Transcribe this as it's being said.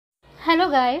Hello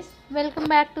guys, welcome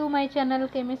back to my channel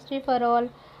chemistry for all.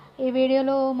 ఈ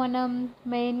వీడియోలో మనం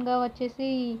మెయిన్గా వచ్చేసి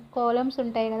కాలమ్స్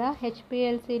ఉంటాయి కదా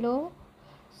హెచ్పిఎల్సిలో.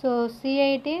 సో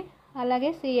C8 అలాగే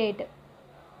C8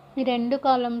 ఈ రెండు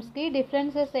కాలమ్స్కి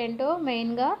డిఫరెన్సెస్ ఏంటో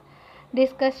మెయిన్గా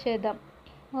డిస్కస్ చేద్దాం.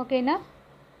 ఓకేనా?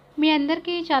 మీ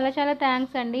అందరికీ చాలా చాలా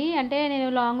థ్యాంక్స్ అండి. అంటే నేను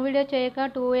లాంగ్ వీడియో చేయక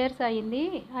 2 years అయ్యింది,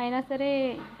 అయినా సరే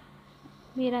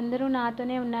మీరందరూ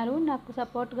నాతోనే ఉన్నారు, నాకు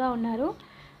సపోర్ట్గా ఉన్నారు.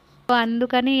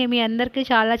 అందుకని మీ అందరికీ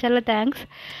చాలా చాలా థ్యాంక్స్.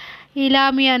 ఇలా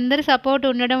మీ అందరి సపోర్ట్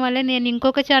ఉండడం వల్లే నేను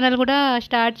ఇంకొక ఛానల్ కూడా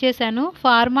స్టార్ట్ చేశాను,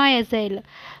 ఫార్మా ఎజైల్.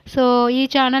 సో ఈ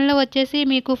ఛానల్లో వచ్చేసి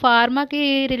మీకు ఫార్మాకి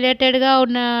రిలేటెడ్గా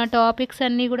ఉన్న టాపిక్స్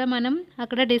అన్నీ కూడా మనం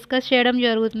అక్కడ డిస్కస్ చేయడం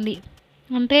జరుగుతుంది.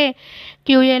 అంటే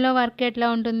క్యూఏలో వర్క్ ఎట్లా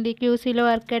ఉంటుంది, క్యూసీలో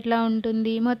వర్క్ ఎట్లా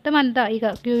ఉంటుంది, మొత్తం అంతా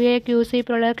ఇక క్యూఏ క్యూసీ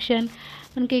ప్రొడక్షన్.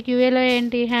 మనకి క్యూఏలో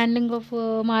ఏంటి, హ్యాండ్లింగ్ ఆఫ్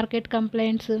మార్కెట్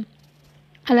కంప్లైంట్స్,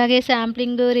 అలాగే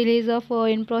sampling release of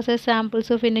in process samples,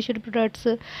 finished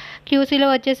products. క్యూసీలో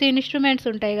వచ్చేసి ఇన్స్ట్రుమెంట్స్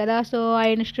ఉంటాయి కదా, సో ఆ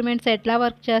ఇన్స్ట్రుమెంట్స్ ఎట్లా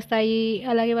వర్క్ చేస్తాయి,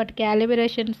 అలాగే వాటి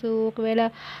క్యాలిబ్రేషన్స్, ఒకవేళ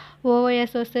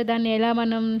ఓఓఎస్ వస్తే దాన్ని ఎలా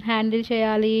మనం హ్యాండిల్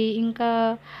చేయాలి, ఇంకా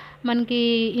మనకి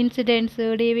ఇన్సిడెంట్స్,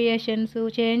 డీవియేషన్స్,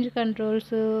 చేంజ్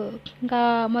కంట్రోల్స్, ఇంకా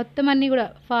మొత్తం అన్నీ కూడా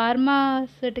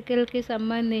ఫార్మాస్యూటికల్కి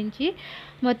సంబంధించి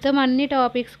మొత్తం అన్ని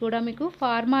టాపిక్స్ కూడా మీకు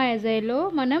ఫార్మా ఎజైల్లో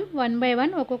మనం 1 by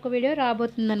 1 ఒక్కొక్క వీడియో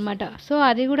రాబోతుందన్నమాట. సో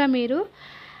అది కూడా మీరు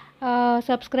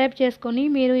సబ్స్క్రైబ్ చేసుకొని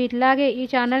మీరు ఇట్లాగే ఈ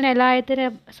ఛానల్ని ఎలా అయితే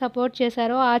సపోర్ట్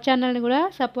చేశారో ఆ ఛానల్ని కూడా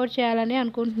సపోర్ట్ చేయాలని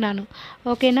అనుకుంటున్నాను.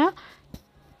 ఓకేనా?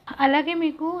 అలాగే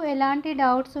మీకు ఎలాంటి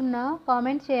డౌట్స్ ఉన్నా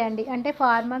కామెంట్ చేయండి. అంటే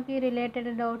ఫార్మాకి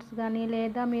రిలేటెడ్ డౌట్స్ కానీ,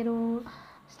 లేదా మీరు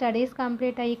స్టడీస్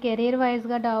కంప్లీట్ అయ్యి కెరీర్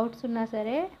వైజ్గా డౌట్స్ ఉన్నా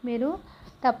సరే మీరు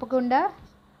తప్పకుండా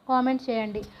కామెంట్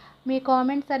చేయండి. మీ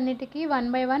కామెంట్స్ అన్నిటికీ 1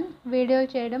 by 1 వీడియో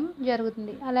చేయడం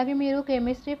జరుగుతుంది. అలాగే మీరు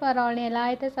కెమిస్ట్రీ ఫర్ ఆల్ని ఎలా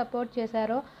అయితే సపోర్ట్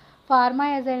చేశారో ఫార్మా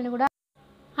ఎజైల్ని కూడా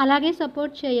అలాగే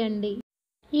సపోర్ట్ చేయండి.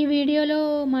 ఈ వీడియోలో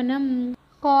మనం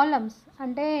కాలమ్స్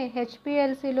అంటే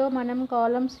హెచ్పిఎల్సిలో మనం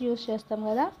కాలమ్స్ యూస్ చేస్తాం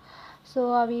కదా, సో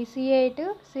అవి C8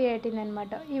 C18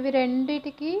 అనమాట. ఇవి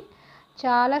రెండిటికి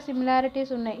చాలా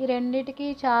సిమిలారిటీస్ ఉన్నాయి. ఈ రెండిటికి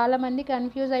చాలామంది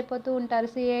కన్ఫ్యూజ్ అయిపోతూ ఉంటారు,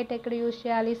 C8 ఎక్కడ యూస్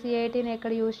చేయాలి, C18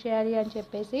 ఎక్కడ యూస్ చేయాలి అని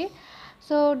చెప్పేసి.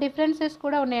 సో డిఫరెన్సెస్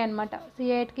కూడా ఉన్నాయన్నమాట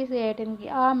C8కి C18కి.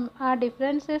 ఆ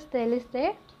డిఫరెన్సెస్ తెలిస్తే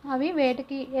అవి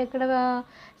వేటికి ఎక్కడ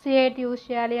C8 యూస్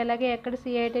చేయాలి, అలాగే ఎక్కడ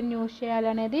C18 యూస్ చేయాలి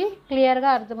అనేది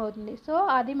క్లియర్గా అర్థమవుతుంది. సో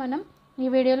అది మనం ఈ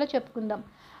వీడియోలో చెప్పుకుందాం.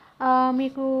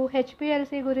 మీకు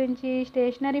హెచ్పిఎల్సి గురించి,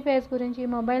 స్టేషనరీ ఫేజ్ గురించి,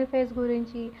 మొబైల్ ఫేజ్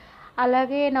గురించి,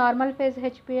 అలాగే normal phase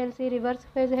HPLC, reverse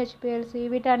phase HPLC,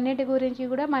 వీటన్నిటి గురించి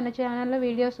కూడా మన ఛానల్లో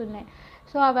వీడియోస్ ఉన్నాయి.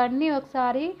 సో అవన్నీ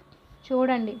ఒకసారి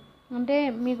చూడండి. అంటే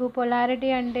మీకు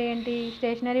పొలారిటీ అంటే ఏంటి,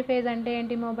 స్టేషనరీ ఫేజ్ అంటే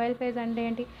ఏంటి, మొబైల్ ఫేజ్ అంటే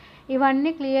ఏంటి,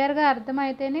 ఇవన్నీ క్లియర్గా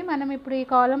అర్థమైతేనే మనం ఇప్పుడు ఈ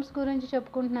కాలమ్స్ గురించి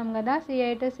చెప్పుకుంటున్నాం కదా,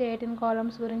 C8 C18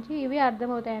 కాలమ్స్ గురించి ఇవి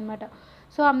అర్థమవుతాయి అన్నమాట.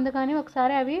 సో అందుకని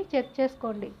ఒకసారి అవి చెక్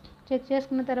చేసుకోండి. చెక్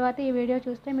చేసుకున్న తర్వాత ఈ వీడియో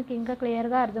చూస్తే మీకు ఇంకా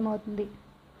క్లియర్గా అర్థమవుతుంది.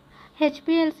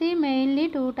 HPLC mainly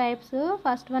 2 types.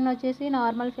 First one వచ్చేసి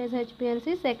normal phase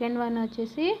HPLC, second one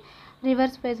వచ్చేసి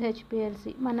రివర్స్ ఫేజ్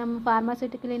హెచ్పిఎల్సి. మనం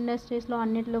ఫార్మాస్యూటికల్ ఇండస్ట్రీస్లో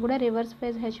అన్నింటిలో కూడా రివర్స్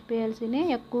ఫేజ్ హెచ్పిఎల్సిని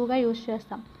ఎక్కువగా యూస్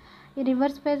చేస్తాం. ఈ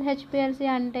రివర్స్ ఫేజ్ హెచ్పిఎల్సి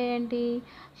అంటే ఏంటి,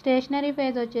 స్టేషనరీ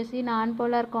ఫేజ్ వచ్చేసి non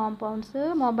polar compounds,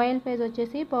 mobile phase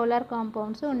వచ్చేసి పోలార్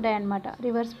కాంపౌండ్స్ ఉంటాయన్నమాట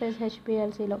reverse phase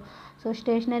హెచ్పిఎల్సిలో. So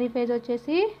stationary phase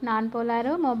వచ్చేసి నాన్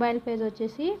పోలార్, మొబైల్ ఫేజ్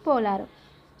వచ్చేసి పోలార్.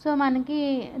 సో మనకి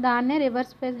దాన్నే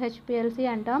రివర్స్ ఫేజ్ హెచ్పిఎల్సి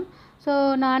అంటాం. సో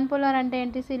నాన్ పోలార్ అంటే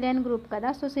ఏంటి, సిలియన్ గ్రూప్ కదా.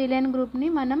 సో సిలియన్ గ్రూప్ని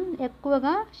మనం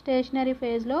ఎక్కువగా స్టేషనరీ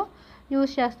ఫేజ్లో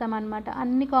యూస్ చేస్తాం అన్నమాట.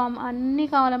 అన్ని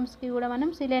కాలమ్స్కి కూడా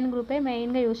మనం సిలియన్ గ్రూపే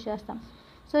మెయిన్గా యూస్ చేస్తాం.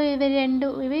 సో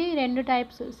ఇవి రెండు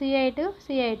టైప్స్, C8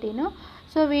 C18.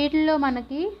 సో వీటిల్లో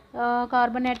మనకి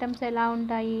కార్బన్ ఐటమ్స్ ఎలా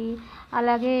ఉంటాయి,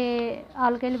 అలాగే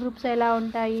ఆల్కైల్ గ్రూప్స్ ఎలా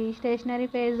ఉంటాయి, స్టేషనరీ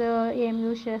ఫేజ్ ఏం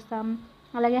యూస్ చేస్తాం,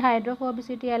 అలాగే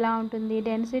హైడ్రోఫోబిసిటీ ఎలా ఉంటుంది,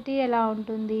 డెన్సిటీ ఎలా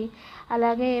ఉంటుంది,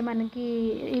 అలాగే మనకి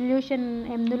ఇల్యూషన్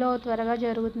ఎందులో త్వరగా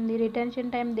జరుగుతుంది,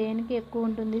 రిటెన్షన్ టైం దేనికి ఎక్కువ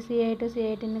ఉంటుంది C8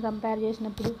 C18ని కంపేర్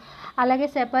చేసినప్పుడు, అలాగే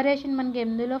సెపరేషన్ మనకి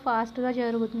ఎందులో ఫాస్ట్గా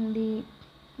జరుగుతుంది,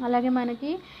 అలాగే మనకి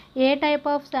ఏ టైప్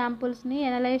ఆఫ్ శాంపుల్స్ని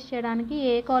ఎనలైజ్ చేయడానికి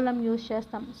ఏ కాలం యూస్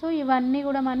చేస్తాం. సో ఇవన్నీ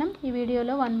కూడా మనం ఈ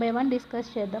వీడియోలో 1 by 1 డిస్కస్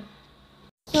చేద్దాం.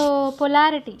 సో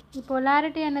ఈ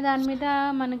పొలారిటీ అనే దాని మీద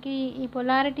మనకి ఈ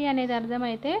పొలారిటీ అనేది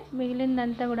అర్థమైతే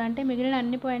మిగిలిందంతా కూడా, అంటే మిగిలిన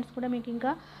అన్ని పాయింట్స్ కూడా మీకు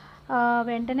ఇంకా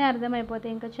వెంటనే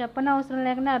అర్థమైపోతాయి, ఇంకా చెప్పనవసరం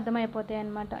లేకుండా అర్థమైపోతాయి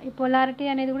అన్నమాట. ఈ పొలారిటీ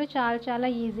అనేది కూడా చాలా చాలా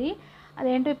ఈజీ.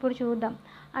 అదేంటో ఇప్పుడు చూద్దాం.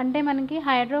 అంటే మనకి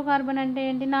హైడ్రోకార్బన్ అంటే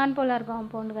ఏంటి, నాన్ పోలార్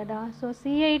కాంపౌండ్ కదా. సో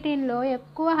C18లో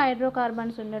ఎక్కువ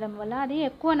హైడ్రోకార్బన్స్ ఉండడం వల్ల అది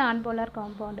ఎక్కువ non polar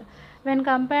compound when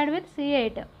compared with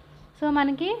C8. So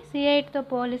మనకి C8తో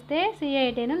పోలిస్తే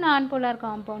C18 నాన్ పోలార్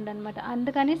కాంపౌండ్ అనమాట.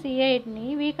 అందుకని C8ని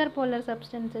వీకర్ పోలార్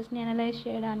సబ్స్టెన్సెస్ని అనలైజ్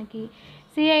చేయడానికి,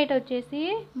 C8 వచ్చేసి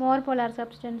మోర్ పోలార్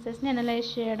సబ్స్టెన్సెస్ని అనలైజ్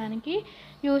చేయడానికి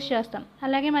యూజ్ చేస్తాం.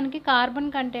 అలాగే మనకి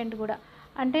కార్బన్ కంటెంట్ కూడా,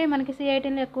 అంటే మనకి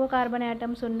C18లో ఎక్కువ కార్బన్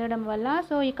యాటమ్స్ ఉండడం వల్ల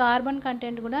సో ఈ కార్బన్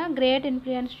కంటెంట్ కూడా గ్రేట్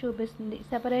ఇన్ఫ్లుయెన్స్ చూపిస్తుంది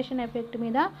సెపరేషన్ ఎఫెక్ట్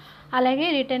మీద, అలాగే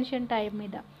రిటెన్షన్ టైం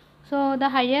మీద. So the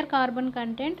higher carbon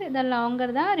content the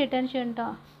longer the retention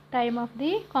time of the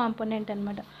component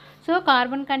అనమాట. సో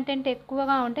కార్బన్ కంటెంట్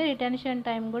ఎక్కువగా ఉంటే రిటెన్షన్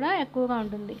టైం కూడా ఎక్కువగా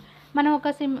ఉంటుంది.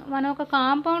 మనం ఒక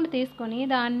కాంపౌండ్ తీసుకొని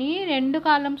దాన్ని 2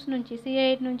 కాలమ్స్ నుంచి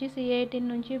C8 నుంచి C18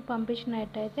 నుంచి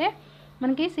పంపించినట్టయితే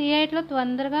మనకి C8లో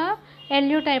తొందరగా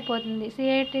ఎల్యూట్ అయిపోతుంది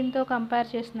C18తో కంపేర్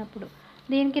చేసినప్పుడు.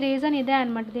 దీనికి రీజన్ ఇదే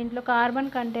అనమాట. దీంట్లో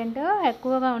కార్బన్ కంటెంట్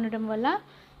ఎక్కువగా ఉండడం వల్ల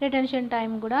రిటెన్షన్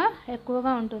టైం కూడా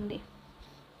ఎక్కువగా ఉంటుంది.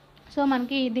 సో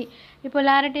మనకి ఇది ఈ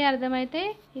పొలారిటీ అర్థమైతే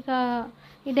ఇక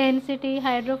ఈ డెన్సిటీ,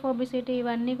 హైడ్రోఫోబిసిటీ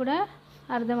ఇవన్నీ కూడా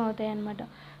అర్థమవుతాయి అన్నమాట.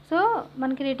 సో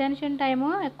మనకి రిటెన్షన్ టైము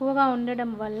ఎక్కువగా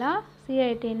ఉండడం వల్ల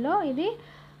C18లో ఇది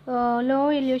లో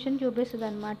ఇల్యూషన్ చూపిస్తుంది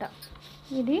అనమాట.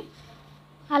 ఇది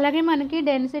అలాగే మనకి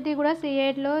డెన్సిటీ కూడా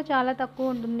C8లో చాలా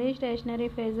తక్కువ ఉంటుంది, stationary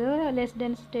phase, less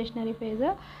dense stationary phase.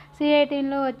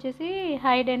 C18లో వచ్చేసి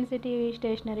హై డెన్సిటీ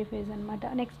స్టేషనరీ ఫేజ్ అనమాట.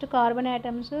 Next carbon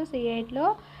atoms C8లో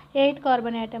 8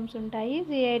 carbon atoms ఉంటాయి,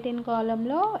 C18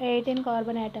 కాలంలో 18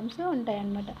 కార్బన్ యాటమ్స్ ఉంటాయి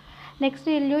అన్నమాట. నెక్స్ట్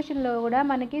ఇల్యూషన్లో కూడా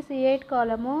మనకి C8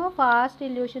 కాలము ఫాస్ట్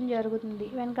ఇల్యూషన్ జరుగుతుంది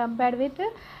వెన్ కంపేర్డ్ విత్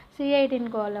C18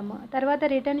 కాలము. తర్వాత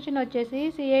రిటెన్షన్ వచ్చేసి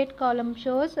C8 కాలమ్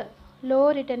షోస్ లో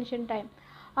retention time,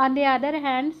 on the other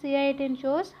hand C18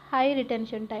 shows high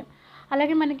retention time.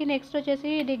 అలాగే మనకి నెక్స్ట్ వచ్చేసి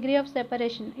డిగ్రీ ఆఫ్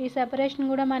సెపరేషన్. ఈ సెపరేషన్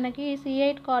కూడా మనకి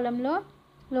C8 కాలంలో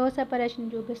లో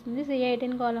సెపరేషన్ చూపిస్తుంది,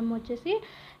 C18 కాలం వచ్చేసి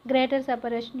గ్రేటర్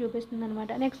సెపరేషన్ చూపిస్తుంది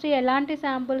అనమాట. నెక్స్ట్ ఎలాంటి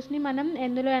శాంపుల్స్ని మనం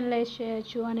ఎందులో అనలైజ్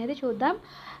చేయొచ్చు అనేది చూద్దాం.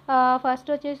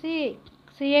 ఫస్ట్ వచ్చేసి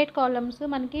C8 కాలమ్స్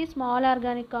మనకి స్మాల్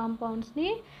ఆర్గానిక్ కాంపౌండ్స్ని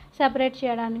సెపరేట్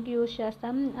చేయడానికి యూజ్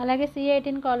చేస్తాం. అలాగే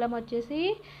C18 కాలం వచ్చేసి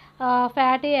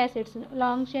fatty acids,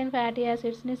 long chain fatty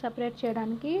యాసిడ్స్ని separate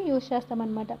చేయడానికి యూజ్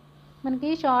చేస్తామన్నమాట. మనకి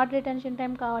షార్ట్ రిటెన్షన్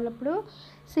టైం కావాలప్పుడు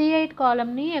C8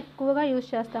 కాలమ్ని ఎక్కువగా యూజ్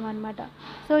చేస్తామన్నమాట.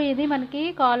 సో ఇది మనకి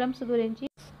కాలమ్స్ గురించి.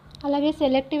 అలాగే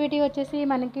సెలెక్టివిటీ వచ్చేసి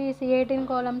మనకి C18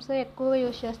 కాలమ్స్ ఎక్కువ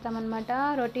యూజ్ చేస్తామన్నమాట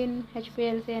రొటీన్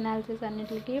HPLC అనాలిసిస్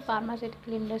అన్నిటికి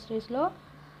ఫార్మాస్యూటికల్ ఇండస్ట్రీస్లో.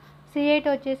 C8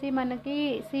 వచ్చేసి మనకి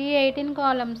C18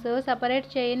 కాలమ్స్ సపరేట్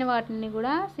చేయని వాటిని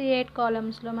కూడా C8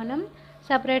 కాలమ్స్లో మనం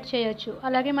సపరేట్ చేయొచ్చు.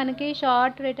 అలాగే మనకి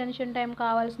షార్ట్ రిటెన్షన్ టైం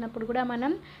కావాల్సినప్పుడు కూడా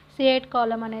మనం C8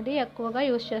 కాలమ్ అనేది ఎక్కువగా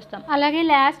యూజ్ చేస్తాం. అలాగే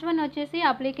లాస్ట్ వన్ వచ్చేసి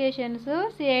అప్లికేషన్స్.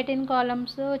 C18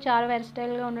 కాలమ్స్ చాలా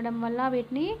వెర్సటైల్గా ఉండడం వల్ల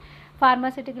వీటిని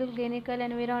ఫార్మాస్యూటికల్, క్లినికల్,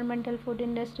 ఎన్విరాన్మెంటల్, ఫుడ్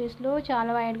ఇండస్ట్రీస్లో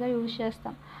చాలా వైడ్గా యూజ్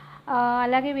చేస్తాం.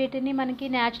 అలాగే వీటిని మనకి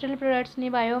natural ప్రొడక్ట్స్ని,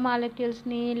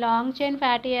 బయోమాలిక్యూల్స్ని, long chain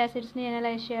fatty యాసిడ్స్ని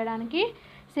analyse చేయడానికి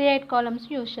C8 కాలమ్స్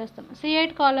యూజ్ చేస్తాం.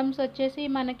 C8 కాలమ్స్ వచ్చేసి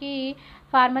మనకి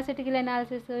ఫార్మాస్యూటికల్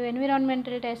అనాలిసిస్,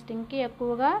 ఎన్విరాన్మెంటల్ టెస్టింగ్కి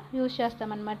ఎక్కువగా యూజ్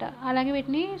చేస్తామన్నమాట. అలాగే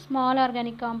వీటిని స్మాల్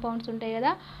ఆర్గానిక్ కాంపౌండ్స్ ఉంటాయి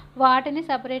కదా, వాటిని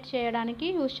సపరేట్ చేయడానికి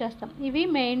యూజ్ చేస్తాం. ఇవి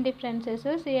మెయిన్ డిఫరెన్సెస్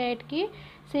C8కి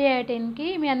C18కి.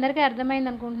 మీ అందరికీ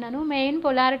అర్థమైంది అనుకుంటున్నాను. మెయిన్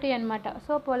పొలారిటీ అనమాట.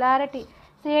 సో పొలారిటీ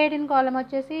C18 కాలం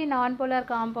వచ్చేసి నాన్ పోలార్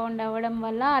కాంపౌండ్ అవ్వడం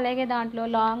వల్ల, అలాగే దాంట్లో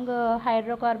లాంగ్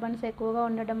హైడ్రోకార్బన్స్ ఎక్కువగా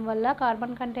ఉండడం వల్ల,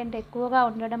 కార్బన్ కంటెంట్ ఎక్కువగా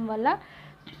ఉండడం వల్ల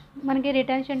మనకి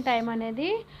రిటెన్షన్ టైం అనేది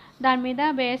దాని మీద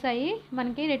బేస్ అయ్యి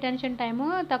మనకి రిటెన్షన్ టైము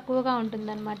తక్కువగా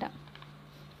ఉంటుందన్నమాట.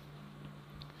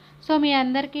 సో మీ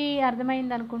అందరికీ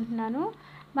అర్థమైంది అనుకుంటున్నాను.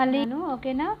 మళ్ళీ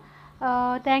ఓకేనా?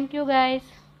 Thank you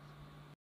guys.